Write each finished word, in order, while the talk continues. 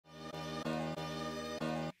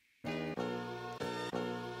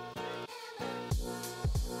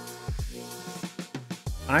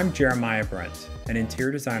I'm Jeremiah Brent, an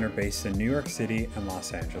interior designer based in New York City and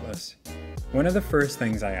Los Angeles. One of the first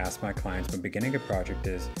things I ask my clients when beginning a project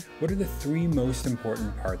is, what are the 3 most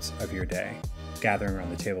important parts of your day? Gathering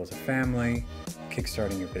around the table as a family,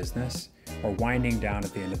 kickstarting your business, or winding down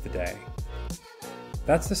at the end of the day?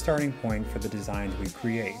 That's the starting point for the designs we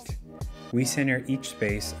create. We center each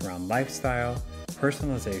space around lifestyle,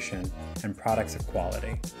 personalization, and products of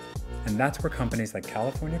quality. And that's where companies like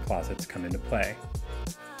California Closets come into play.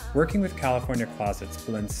 Working with California Closets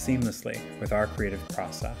blends seamlessly with our creative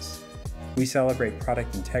process. We celebrate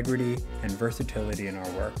product integrity and versatility in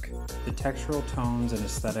our work. The textural tones and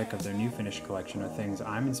aesthetic of their new finish collection are things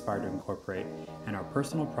I'm inspired to incorporate in our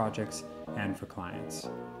personal projects and for clients.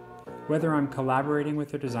 Whether I'm collaborating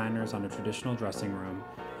with their designers on a traditional dressing room,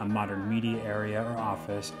 a modern media area or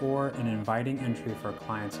office, or an inviting entry for a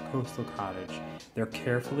client's coastal cottage, their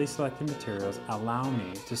carefully selected materials allow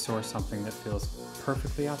me to source something that feels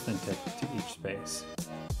perfectly authentic to each space.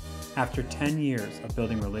 After 10 years of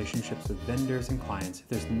building relationships with vendors and clients,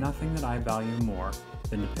 there's nothing that I value more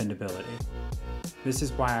than dependability. This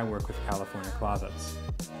is why I work with California Closets.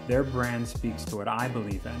 Their brand speaks to what I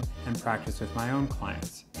believe in and practice with my own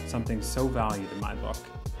clients, something so valued in my book.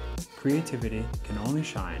 Creativity can only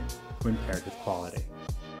shine when paired with quality.